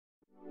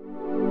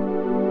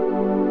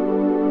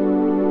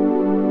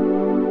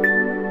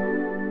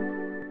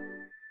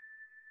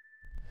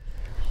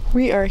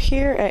We are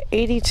here at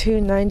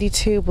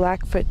 8292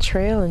 Blackfoot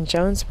Trail in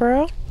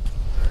Jonesboro.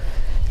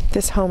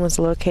 This home is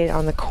located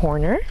on the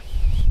corner.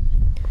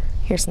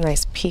 Here's a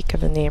nice peek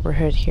of the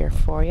neighborhood here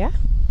for you.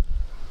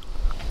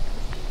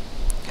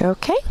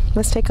 Okay,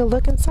 let's take a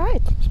look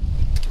inside.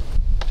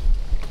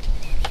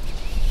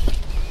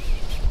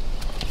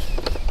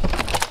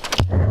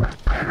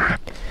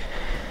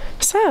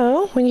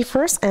 So, when you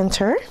first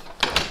enter,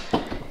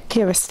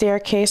 you have a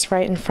staircase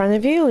right in front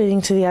of you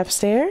leading to the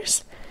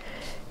upstairs.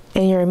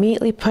 And you're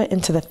immediately put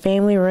into the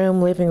family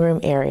room, living room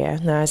area.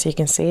 Now, as you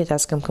can see, it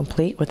does come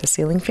complete with a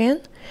ceiling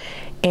fan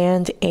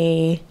and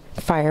a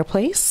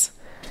fireplace.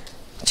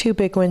 Two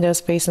big windows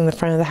facing the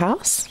front of the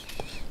house.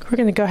 We're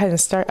going to go ahead and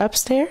start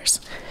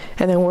upstairs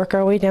and then work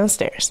our way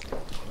downstairs.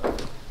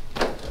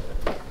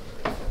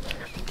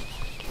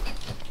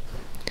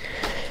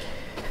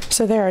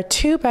 So there are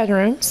two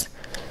bedrooms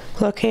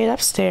located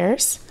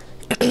upstairs.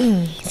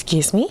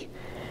 Excuse me.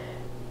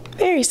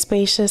 Very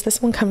spacious.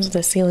 This one comes with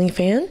a ceiling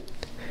fan.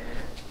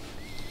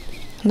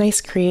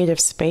 Nice creative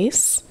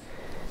space.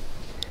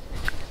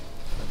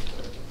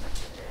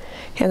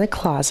 And a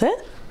closet.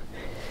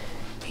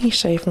 Let me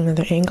show you from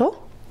another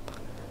angle.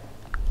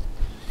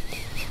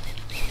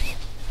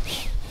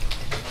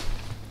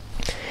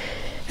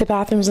 The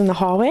bathroom's in the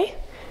hallway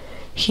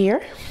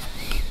here.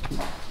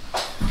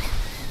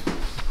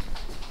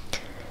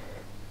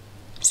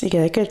 So you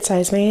get a good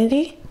size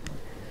vanity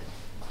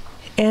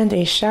and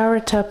a shower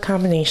tub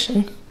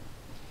combination.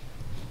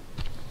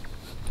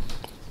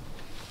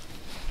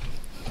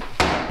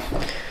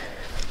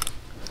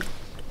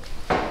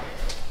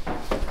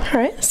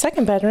 Alright,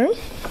 second bedroom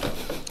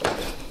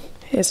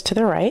is to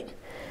the right.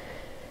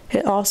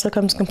 It also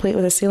comes complete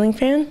with a ceiling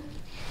fan.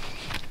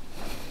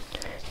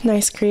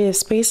 Nice creative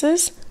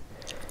spaces.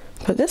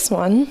 But this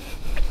one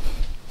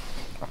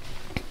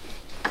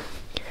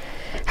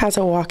has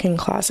a walk-in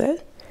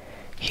closet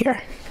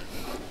here.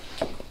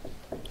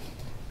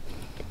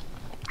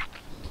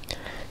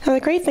 Now the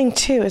great thing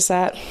too is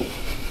that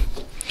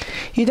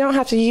you don't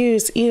have to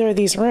use either of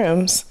these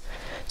rooms.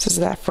 This is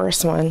that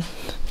first one.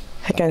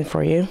 Again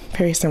for you,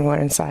 very similar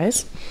in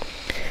size.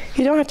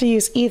 You don't have to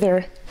use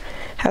either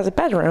as a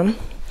bedroom.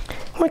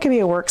 One could be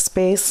a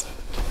workspace,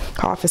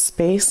 office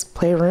space,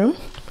 playroom,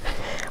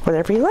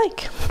 whatever you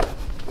like.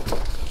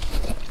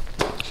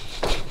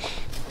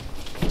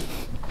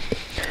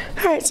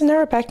 Alright, so now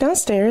we're back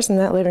downstairs in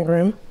that living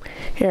room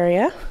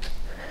area.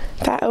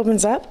 That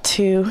opens up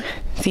to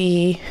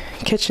the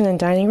kitchen and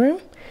dining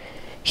room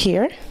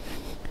here.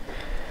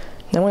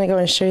 Now I want to go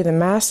and show you the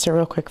master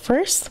real quick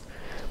first.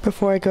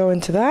 Before I go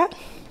into that,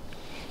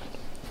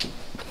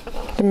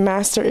 the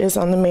master is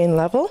on the main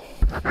level.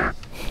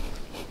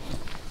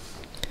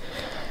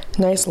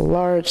 Nice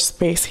large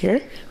space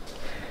here.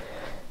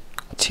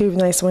 Two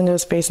nice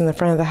windows facing the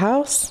front of the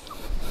house.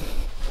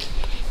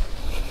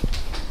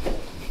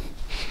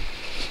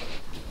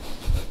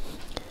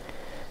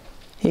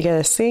 You get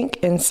a sink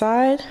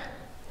inside,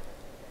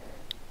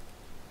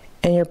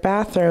 and your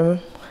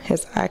bathroom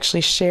is actually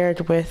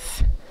shared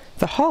with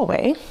the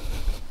hallway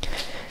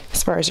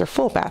as far as your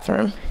full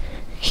bathroom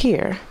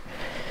here.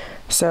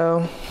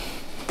 So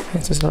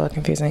this is a little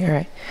confusing. All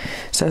right,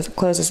 so let's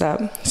close this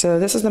up. So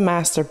this is the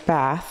master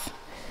bath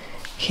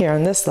here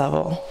on this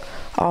level.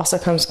 Also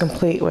comes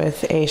complete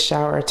with a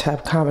shower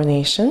tub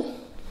combination.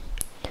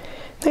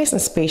 Nice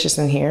and spacious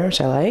in here,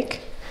 which I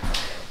like.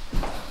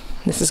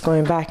 This is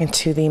going back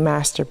into the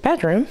master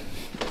bedroom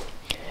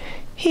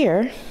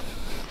here,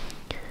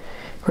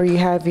 where you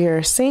have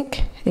your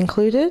sink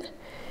included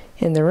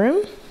in the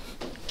room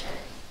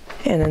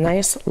and a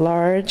nice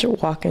large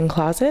walk-in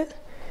closet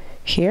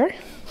here.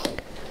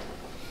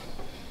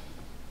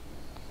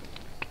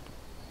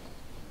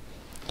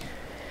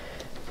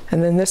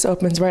 And then this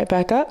opens right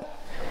back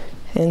up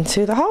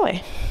into the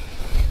hallway.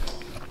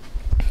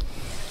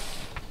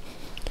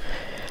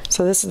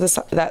 So this is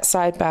that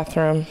side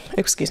bathroom,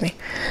 excuse me,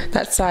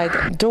 that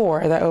side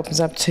door that opens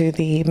up to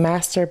the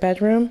master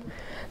bedroom.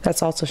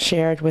 That's also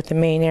shared with the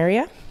main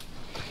area.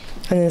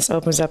 And this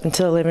opens up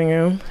into the living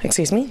room,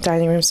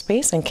 dining room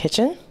space and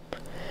kitchen.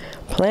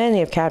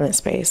 Plenty of cabinet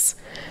space.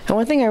 And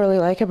one thing I really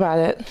like about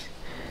it, it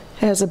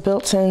has a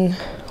built-in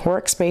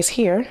workspace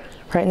here,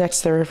 right next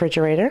to the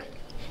refrigerator.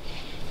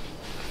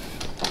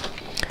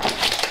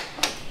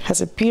 Has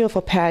a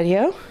beautiful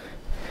patio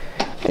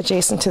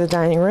adjacent to the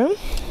dining room,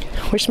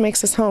 which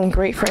makes this home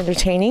great for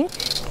entertaining.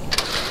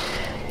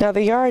 Now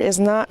the yard is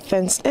not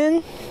fenced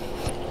in,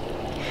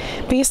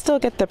 but you still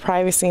get the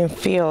privacy and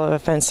feel of a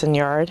fenced-in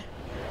yard.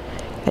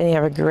 And you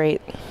have a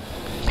great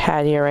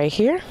patio right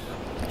here.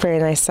 Very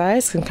nice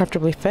size, can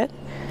comfortably fit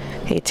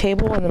a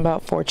table and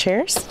about 4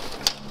 chairs.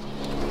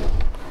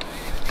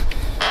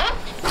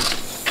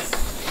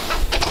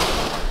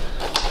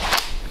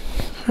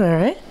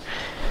 Alright,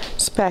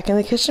 just back in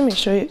the kitchen, let me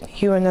show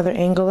you another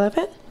angle of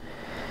it.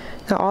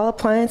 Now all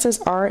appliances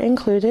are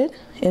included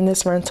in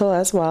this rental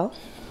as well.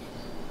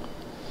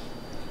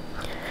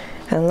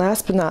 And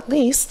last but not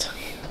least,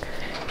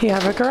 you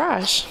have a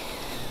garage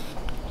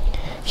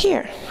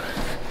here.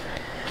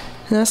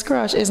 And this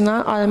garage is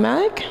not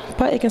automatic,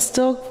 but it can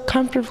still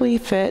comfortably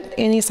fit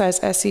any size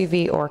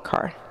SUV or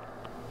car.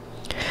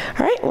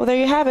 All right, well there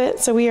you have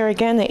it. So we are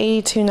again at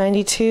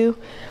 8292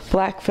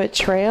 Blackfoot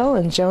Trail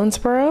in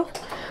Jonesboro.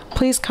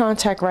 Please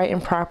contact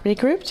Ritan Property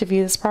Group to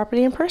view this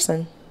property in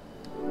person.